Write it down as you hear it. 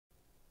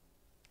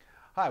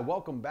Hi,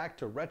 welcome back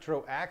to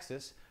Retro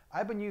Axis.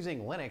 I've been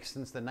using Linux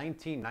since the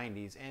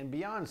 1990s, and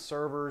beyond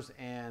servers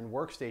and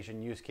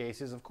workstation use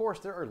cases, of course,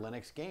 there are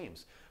Linux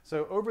games.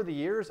 So over the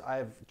years,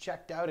 I've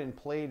checked out and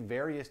played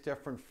various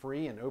different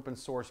free and open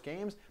source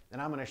games,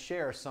 and I'm going to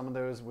share some of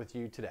those with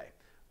you today.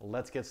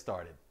 Let's get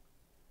started.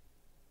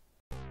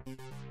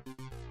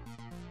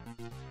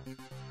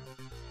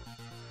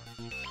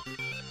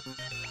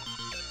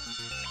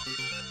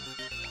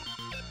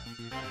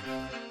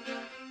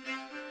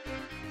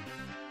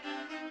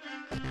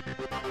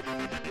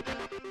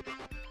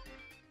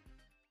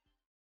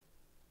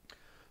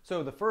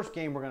 So the first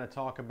game we're going to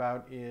talk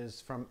about is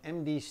from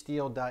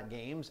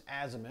mdsteel.games,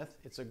 Azimuth.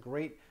 It's a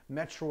great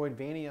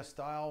Metroidvania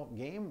style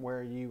game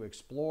where you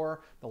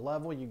explore the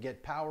level, you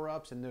get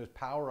power-ups, and those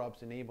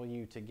power-ups enable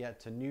you to get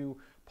to new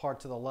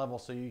parts of the level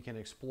so you can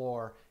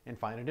explore and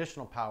find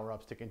additional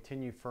power-ups to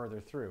continue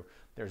further through.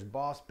 There's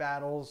boss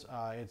battles.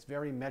 It's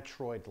very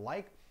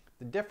Metroid-like.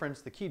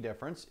 The key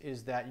difference,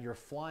 is that you're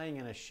flying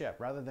in a ship.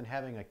 Rather than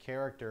having a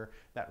character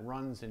that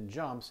runs and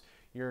jumps,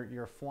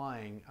 you're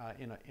flying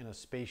in a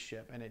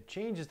spaceship, and it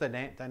changes the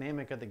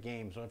dynamic of the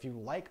game. So if you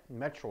like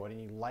Metroid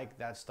and you like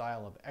that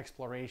style of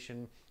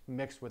exploration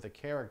mixed with a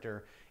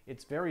character,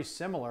 it's very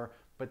similar,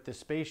 but the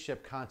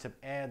spaceship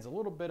concept adds a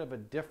little bit of a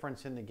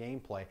difference in the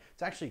gameplay.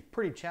 It's actually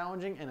pretty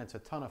challenging and it's a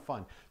ton of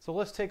fun. So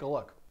let's take a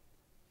look.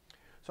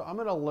 So I'm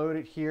going to load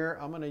it here.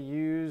 I'm going to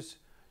use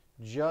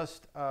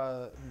just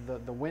the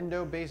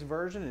window-based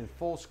version, and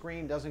full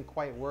screen doesn't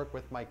quite work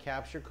with my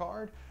capture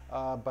card,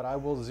 but I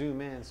will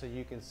zoom in so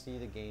you can see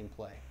the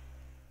gameplay.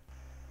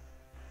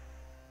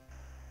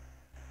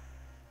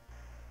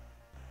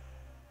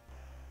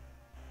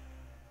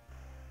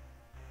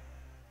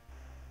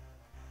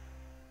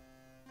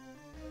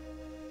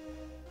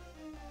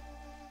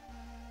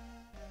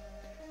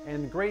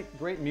 And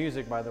great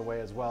music, by the way,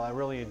 as well. I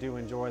really do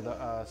enjoy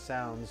the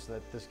sounds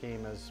that this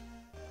game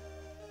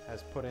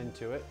has put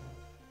into it.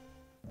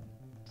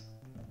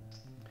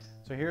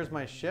 So here's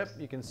my ship.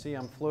 You can see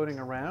I'm floating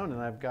around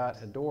and I've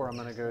got a door I'm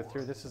going to go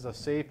through. This is a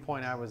save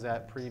point I was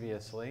at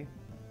previously.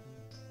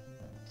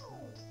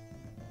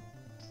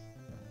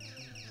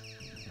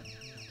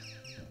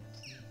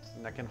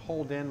 And I can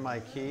hold in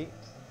my key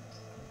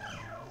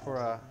for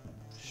a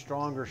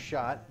stronger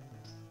shot.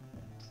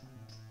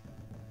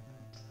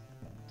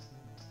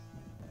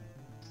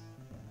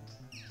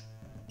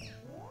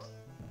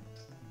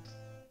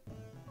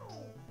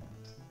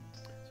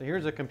 So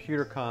here's a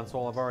computer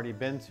console I've already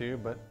been to,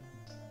 but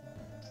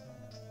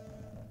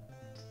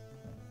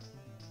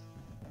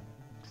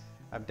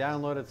I've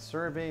downloaded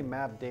survey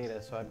map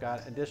data, so I've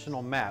got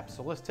additional maps.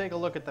 So let's take a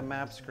look at the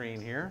map screen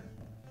here.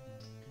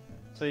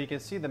 So you can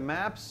see the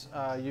maps.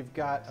 You've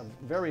got a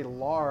very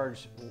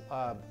large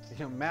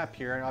map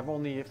here, and I've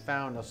only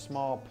found a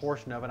small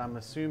portion of it. I'm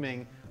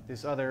assuming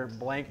this other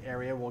blank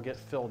area will get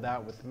filled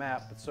out with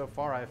map, but so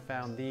far I've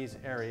found these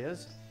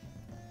areas.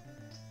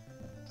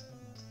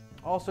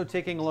 Also,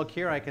 taking a look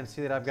here, I can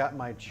see that I've got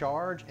my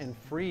charge and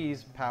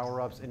freeze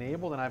power-ups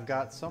enabled, and I've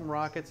got some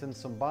rockets and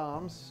some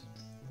bombs.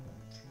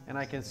 And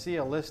I can see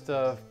a list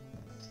of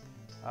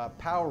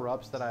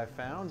power-ups that I've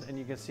found, and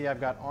you can see I've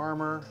got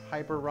armor,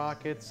 hyper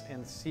rockets,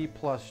 and C+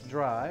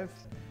 drive.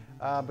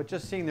 But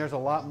just seeing there's a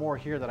lot more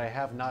here that I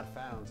have not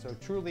found. So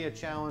truly a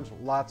challenge,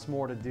 lots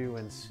more to do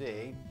and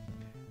see.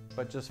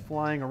 But just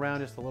flying around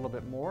just a little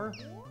bit more.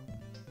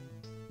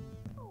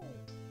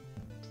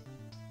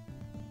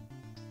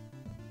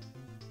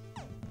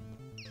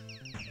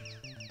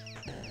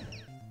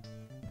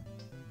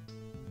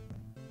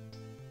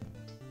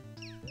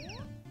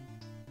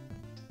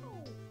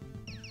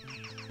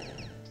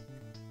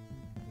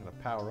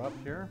 Power up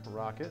here,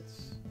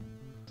 rockets.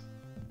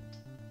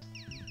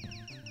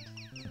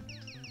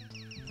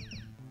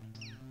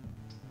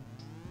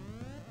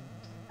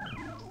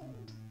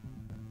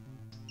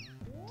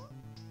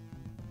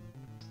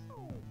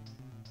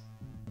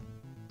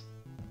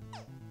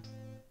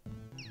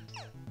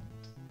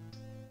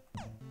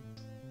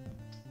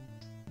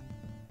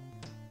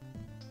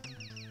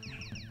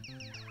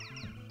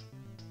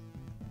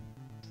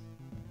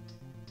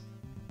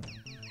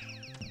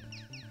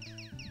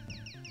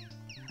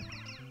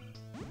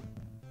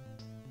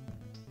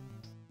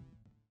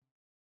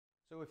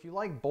 So if you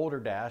like Boulder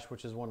Dash,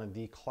 which is one of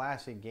the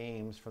classic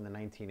games from the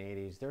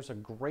 1980s, there's a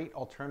great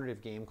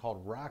alternative game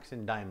called Rocks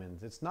and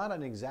Diamonds. It's not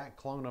an exact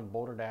clone of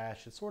Boulder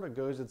Dash. It sort of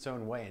goes its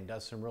own way and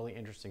does some really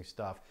interesting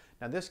stuff.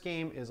 Now this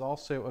game is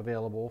also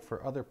available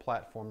for other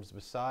platforms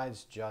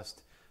besides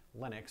just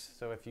Linux.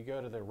 So if you go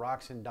to the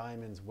Rocks and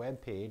Diamonds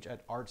webpage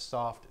at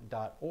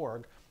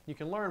artsoft.org, you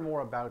can learn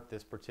more about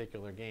this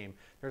particular game.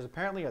 There's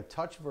apparently a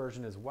touch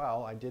version as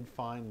well. I did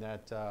find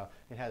that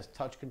it has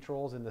touch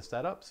controls in the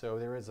setup, so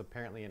there is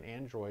apparently an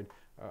Android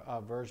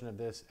version of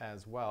this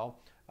as well.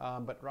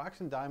 But Rocks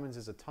and Diamonds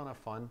is a ton of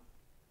fun.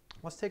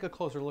 Let's take a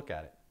closer look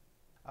at it.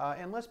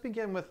 And let's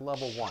begin with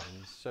level 1.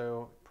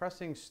 So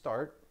pressing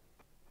start,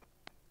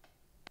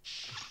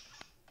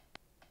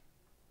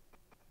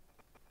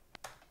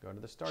 Go to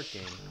the start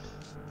game.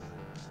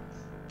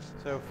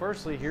 So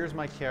firstly, here's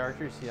my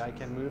character. You see I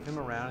can move him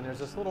around, and there's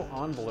this little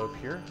envelope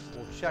here.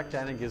 We'll check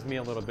that, and it gives me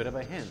a little bit of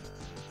a hint.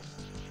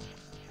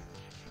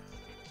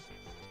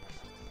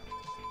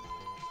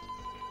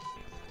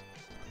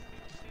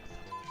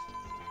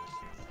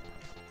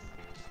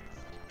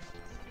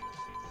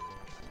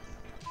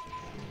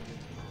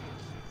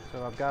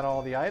 So I've got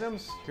all the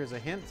items. Here's a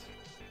hint.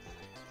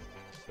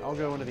 I'll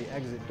go into the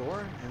exit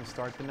door and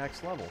start the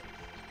next level.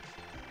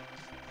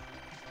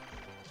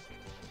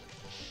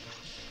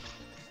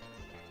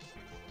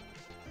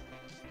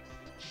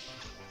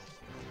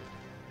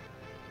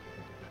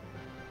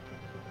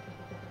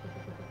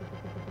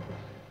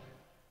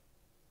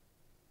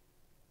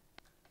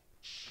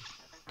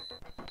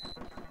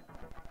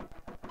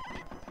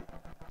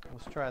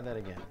 Let's try that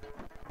again.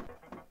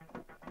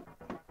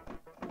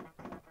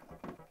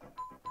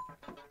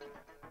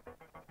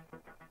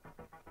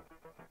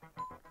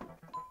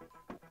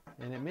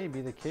 And it may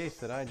be the case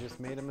that I just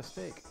made a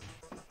mistake.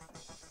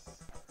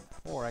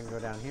 Or I can go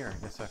down here.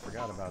 I guess I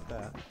forgot about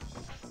that.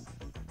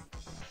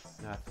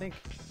 Now I think,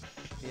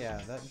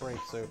 yeah, that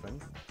breaks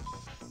open.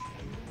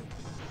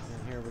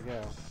 And here we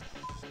go.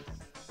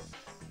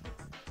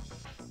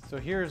 So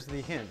here's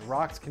the hint.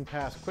 Rocks can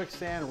pass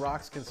quicksand,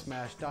 rocks can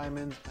smash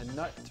diamonds, a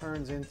nut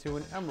turns into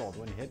an emerald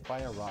when hit by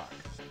a rock.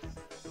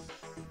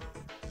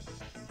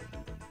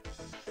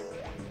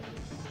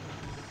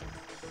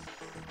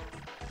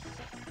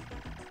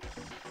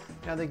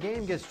 Now the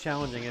game gets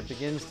challenging. It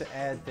begins to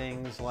add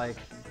things like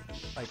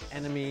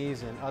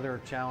enemies and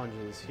other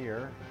challenges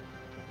here.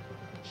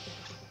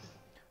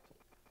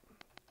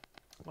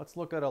 Let's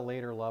look at a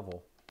later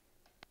level.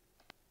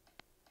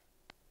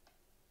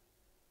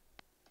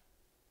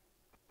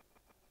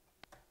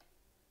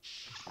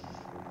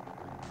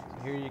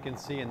 So here you can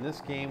see in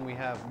this game we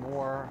have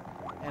more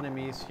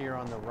enemies here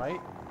on the right,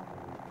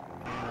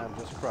 and I've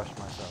just crushed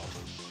myself.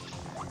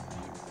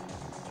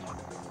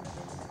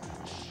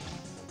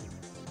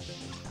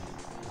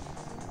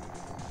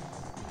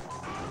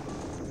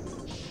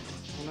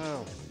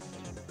 No.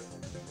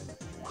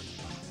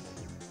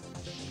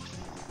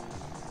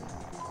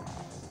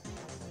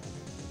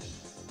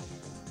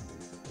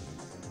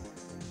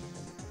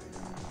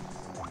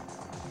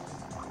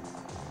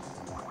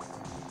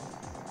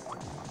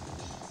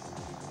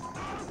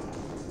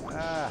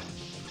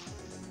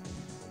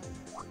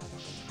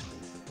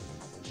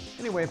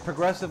 Anyway,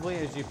 progressively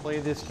as you play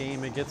this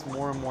game, it gets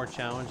more and more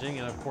challenging,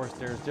 and of course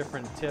there's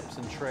different tips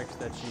and tricks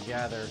that you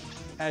gather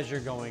as you're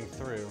going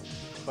through.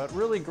 But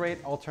really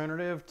great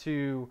alternative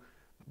to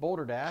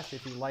Boulder Dash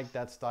if you like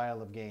that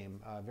style of game.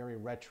 Very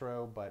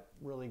retro, but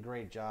really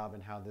great job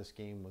in how this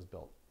game was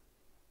built.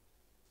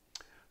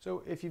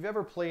 So if you've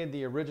ever played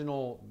the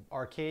original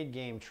arcade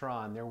game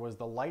Tron, there was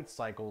the light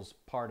cycles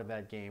part of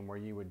that game where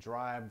you would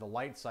drive the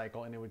light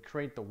cycle and it would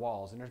create the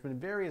walls. And there's been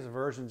various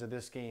versions of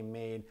this game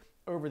made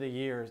over the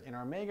years, and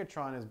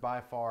Armagetron is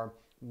by far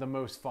the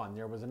most fun.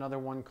 There was another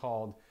one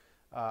called,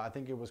 I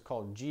think it was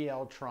called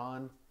GL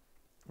Tron.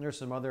 There's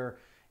some other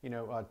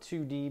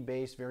 2D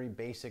based, very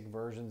basic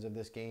versions of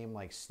this game,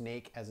 like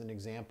Snake as an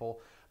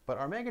example. But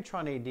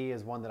Armagetron AD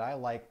is one that I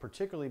like,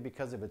 particularly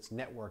because of its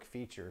network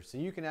features. So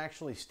you can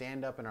actually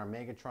stand up an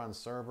Armagetron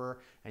server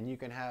and you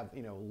can have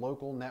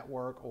local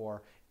network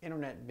or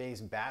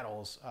internet-based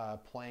battles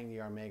playing the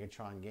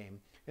Armagetron game.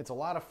 It's a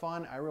lot of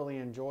fun. I really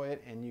enjoy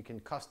it, and you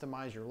can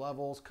customize your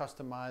levels,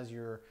 customize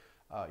your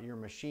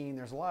machine.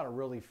 There's a lot of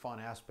really fun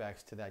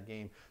aspects to that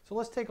game. So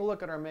let's take a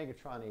look at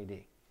Armagetron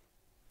AD.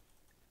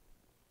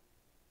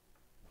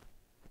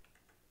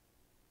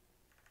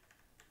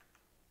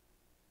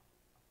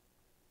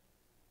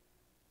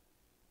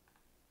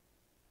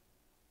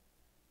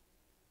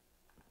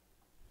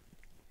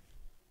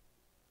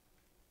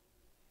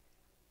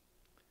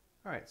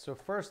 All right, so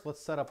first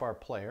let's set up our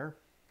player.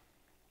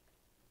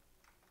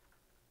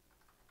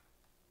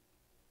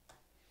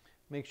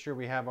 Make sure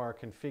we have our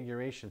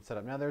configuration set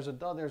up. Now there's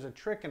a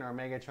trick in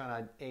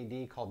Armagetron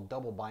AD called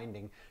double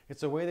binding.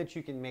 It's a way that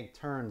you can make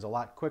turns a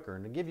lot quicker.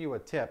 And to give you a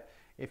tip,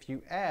 if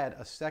you add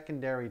a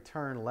secondary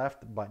turn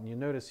left button, you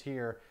notice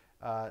here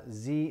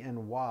Z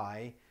and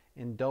Y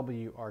and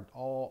W are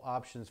all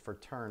options for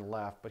turn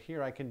left. But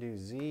here I can do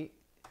Z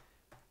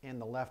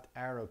and the left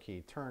arrow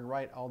key. Turn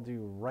right, I'll do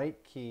right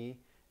key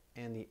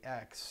and the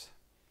X.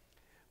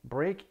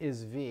 Brake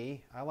is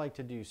V. I like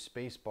to do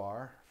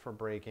spacebar for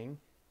braking.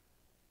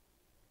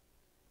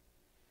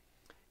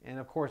 And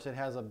of course it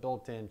has a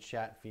built-in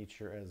chat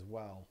feature as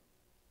well.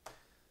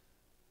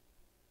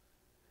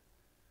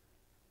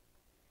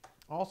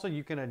 Also,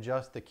 you can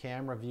adjust the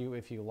camera view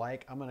if you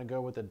like. I'm going to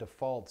go with the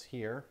defaults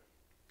here.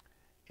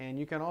 And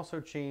you can also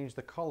change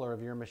the color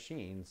of your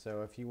machine.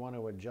 So if you want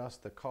to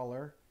adjust the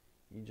color,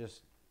 you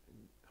just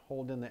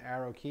hold in the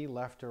arrow key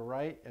left or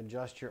right,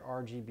 adjust your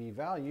RGB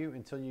value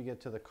until you get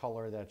to the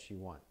color that you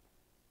want.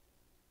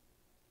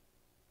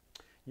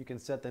 You can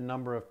set the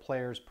number of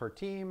players per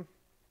team,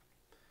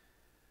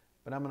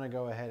 but I'm going to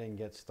go ahead and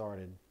get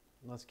started.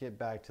 Let's get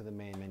back to the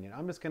main menu.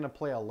 I'm just going to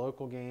play a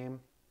local game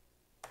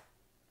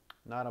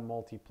not a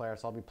multiplayer,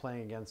 so I'll be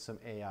playing against some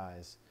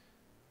AIs.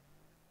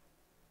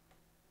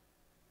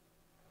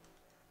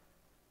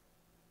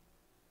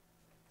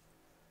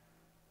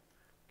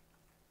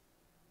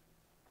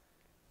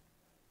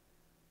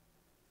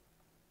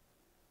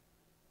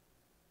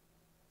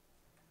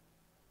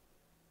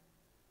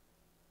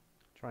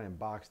 Try and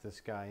box this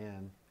guy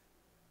in.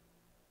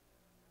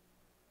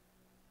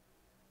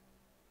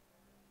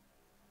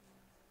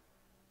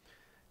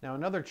 Now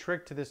another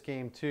trick to this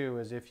game too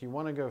is if you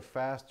want to go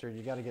faster,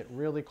 you got to get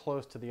really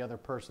close to the other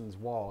person's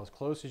wall, as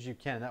close as you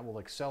can. That will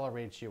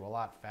accelerate you a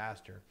lot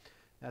faster.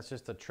 That's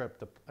just a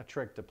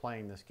trick to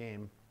playing this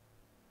game.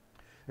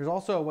 There's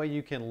also a way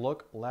you can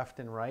look left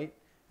and right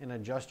and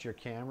adjust your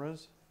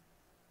cameras.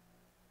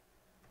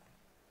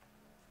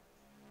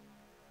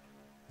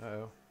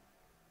 Uh-oh.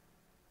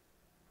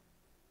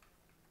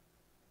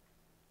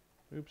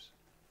 Oops.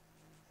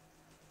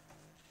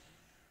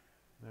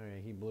 Oh yeah,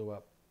 he blew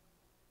up.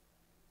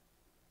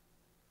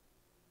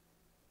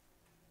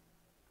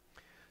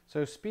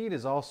 So speed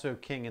is also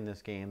king in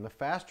this game. The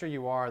faster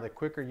you are, the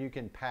quicker you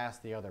can pass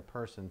the other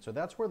person. So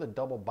that's where the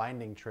double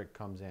binding trick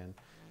comes in.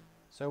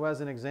 So as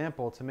an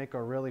example, to make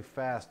a really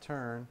fast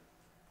turn,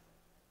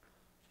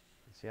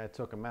 see, I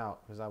took him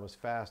out because I was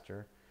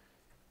faster.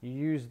 You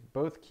use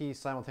both keys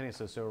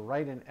simultaneously, so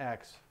right and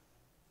X,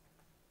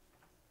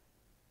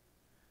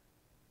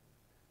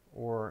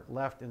 or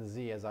left and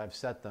Z as I've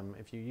set them.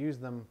 If you use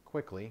them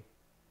quickly,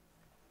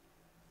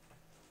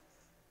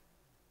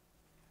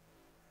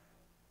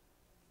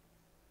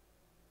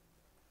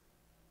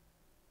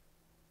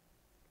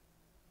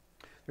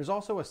 there's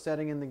also a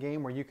setting in the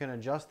game where you can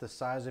adjust the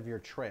size of your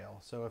trail.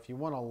 So if you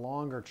want a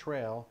longer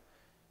trail,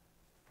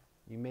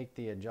 you make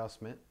the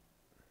adjustment,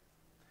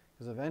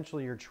 because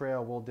eventually your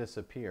trail will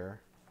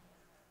disappear.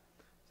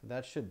 So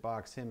that should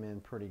box him in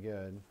pretty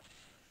good.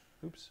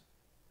 Oops.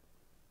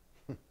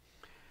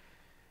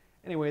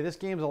 Anyway, this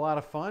game's a lot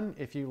of fun.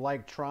 If you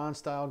like Tron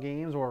style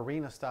games or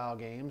arena style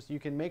games, you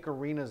can make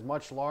arenas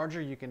much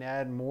larger. You can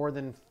add more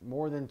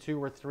than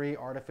 2 or 3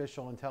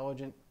 artificial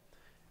intelligent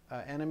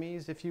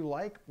enemies if you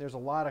like. There's a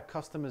lot of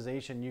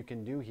customization you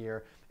can do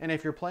here. And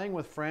if you're playing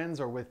with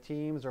friends or with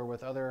teams or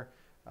with other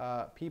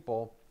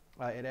people,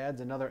 it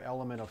adds another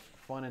element of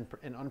fun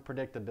and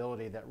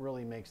unpredictability that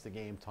really makes the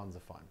game tons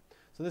of fun.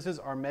 So this is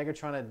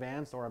Armagetron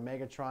Advanced or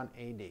Armagetron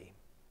AD.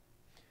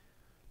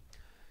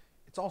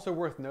 It's also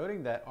worth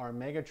noting that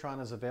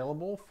Armagetron is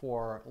available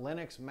for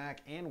Linux,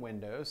 Mac, and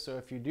Windows. So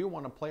if you do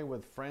want to play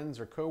with friends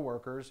or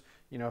coworkers,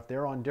 you know, if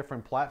they're on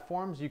different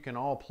platforms, you can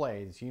all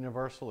play. It's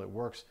universal. It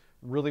works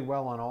really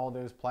well on all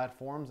those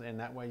platforms, and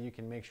that way you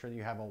can make sure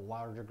you have a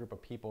larger group of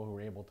people who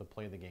are able to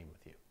play the game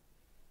with you.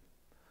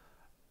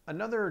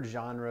 Another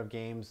genre of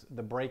games,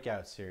 the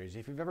Breakout series.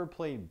 If you've ever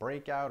played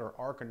Breakout or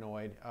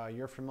Arkanoid,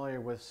 you're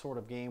familiar with sort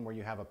of game where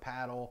you have a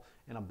paddle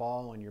and a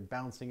ball and you're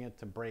bouncing it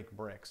to break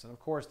bricks. And of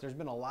course, there's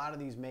been a lot of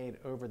these made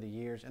over the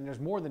years, and there's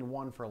more than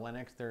one for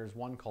Linux. There's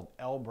one called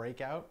L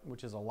Breakout,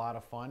 which is a lot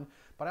of fun,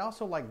 but I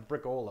also like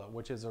Briquolo,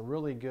 which is a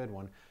really good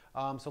one.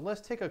 So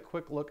let's take a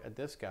quick look at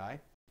this guy.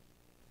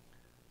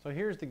 So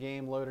here's the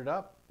game loaded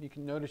up. You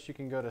can notice you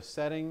can go to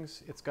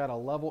settings. It's got a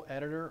level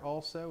editor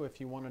also if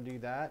you want to do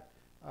that.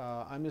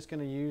 I'm just going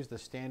to use the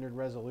standard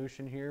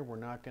resolution here. We're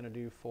not going to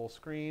do full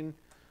screen.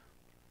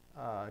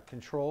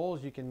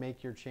 Controls, you can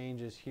make your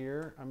changes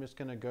here. I'm just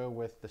going to go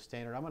with the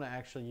standard. I'm going to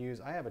actually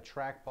use, I have a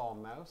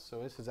trackball mouse,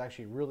 so this is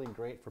actually really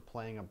great for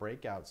playing a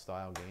Breakout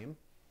style game.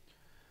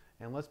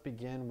 And let's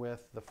begin with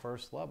the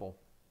first level.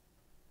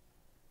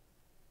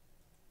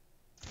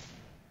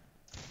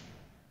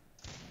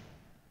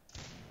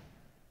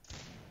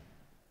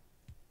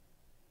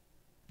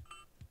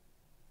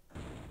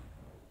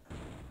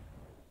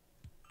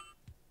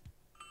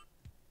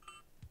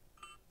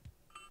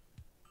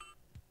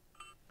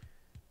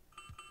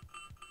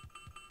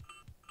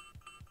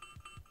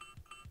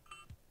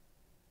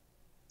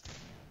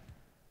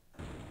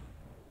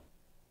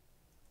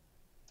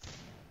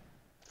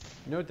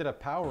 Note that a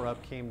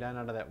power-up came down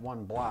out of that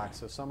one block,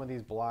 so some of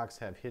these blocks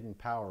have hidden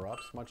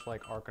power-ups, much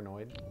like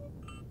Arkanoid.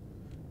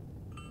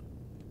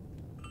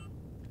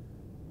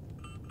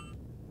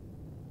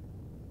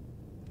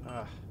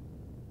 There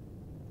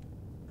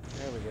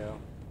we go.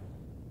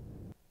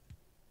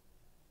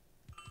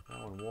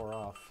 That one wore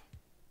off.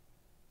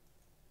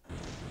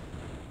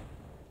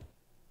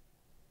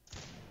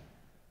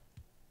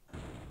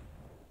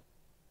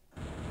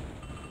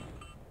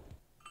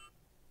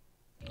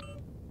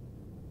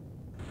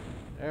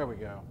 There we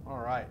go. All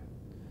right.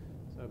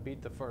 So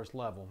beat the first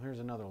level. Here's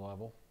another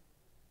level.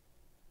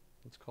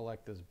 Let's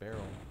collect this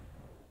barrel.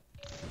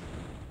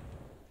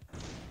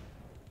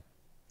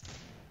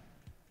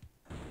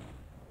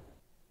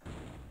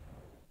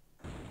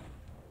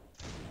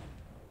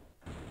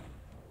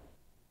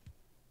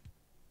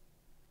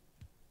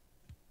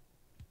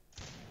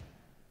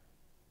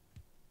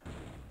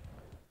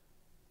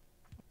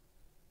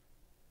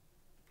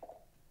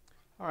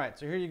 All right,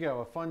 so here you go,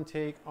 a fun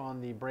take on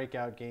the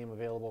Breakout game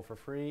available for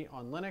free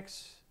on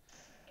Linux.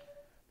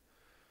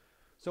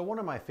 So one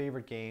of my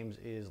favorite games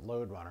is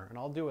Lode Runner, and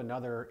I'll do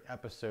another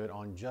episode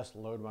on just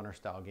Lode Runner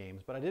style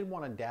games, but I did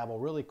want to dabble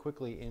really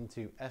quickly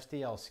into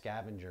SDL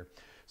Scavenger.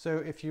 So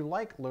if you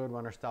like Lode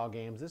Runner style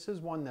games, this is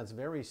one that's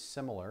very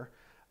similar,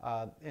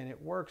 and it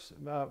works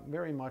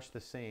very much the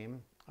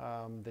same.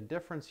 The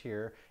difference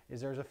here is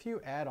there's a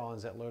few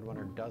add-ons that Lode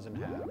Runner doesn't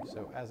have.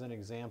 So as an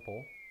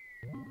example,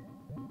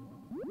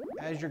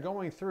 as you're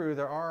going through,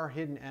 there are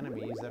hidden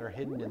enemies that are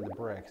hidden in the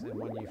bricks, and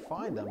when you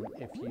find them,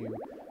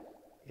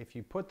 if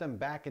you put them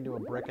back into a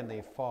brick and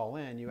they fall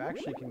in, you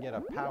actually can get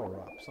a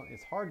power-up. So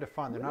it's hard to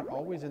find. They're not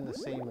always in the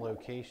same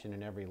location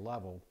in every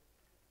level.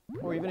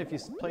 Or even if you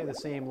play the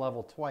same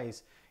level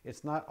twice,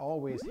 it's not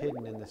always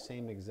hidden in the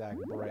same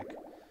exact brick.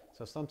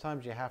 So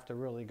sometimes you have to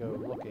really go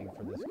looking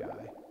for this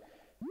guy.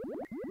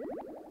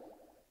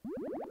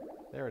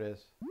 There it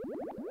is.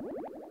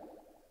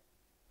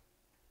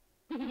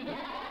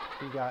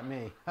 He got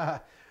me.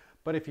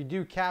 But if you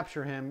do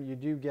capture him, you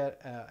do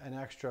get an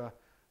extra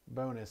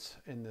bonus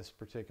in this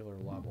particular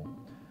level.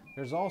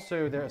 There's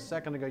also, there a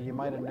second ago, you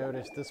might have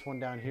noticed this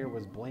one down here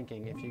was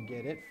blinking. If you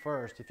get it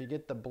first, if you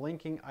get the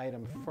blinking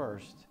item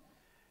first,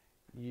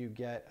 you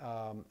get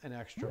an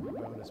extra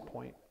bonus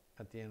point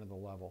at the end of the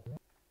level.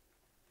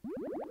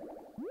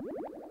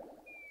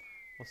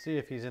 We'll see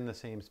if he's in the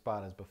same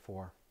spot as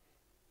before.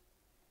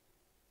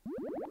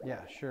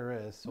 Yeah, sure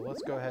is. So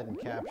let's go ahead and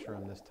capture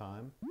him this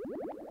time.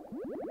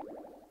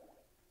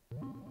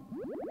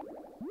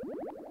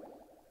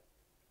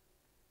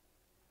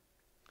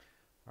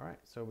 All right,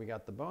 so we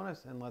got the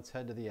bonus, and let's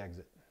head to the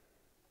exit.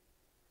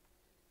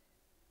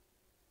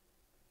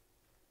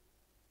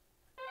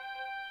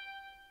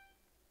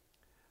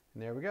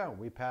 And there we go.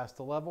 We passed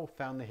the level,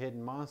 found the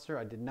hidden monster.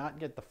 I did not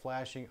get the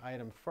flashing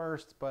item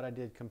first, but I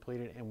did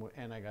complete it,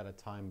 and I got a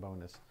time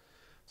bonus.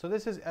 So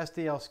this is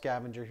SDL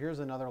Scavenger. Here's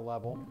another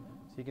level.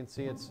 So you can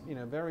see it's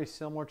very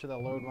similar to the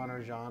Lode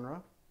Runner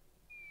genre,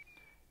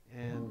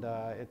 and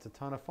it's a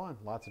ton of fun.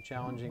 Lots of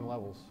challenging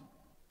levels.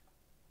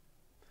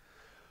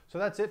 So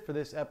that's it for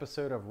this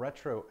episode of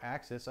Retro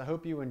Axis. I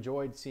hope you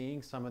enjoyed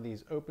seeing some of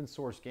these open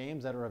source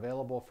games that are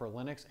available for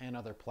Linux and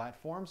other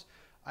platforms.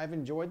 I've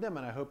enjoyed them,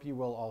 and I hope you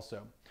will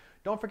also.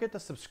 Don't forget to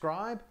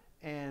subscribe,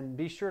 and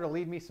be sure to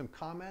leave me some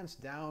comments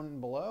down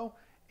below,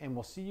 and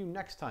we'll see you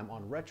next time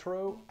on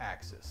Retro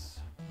Axis.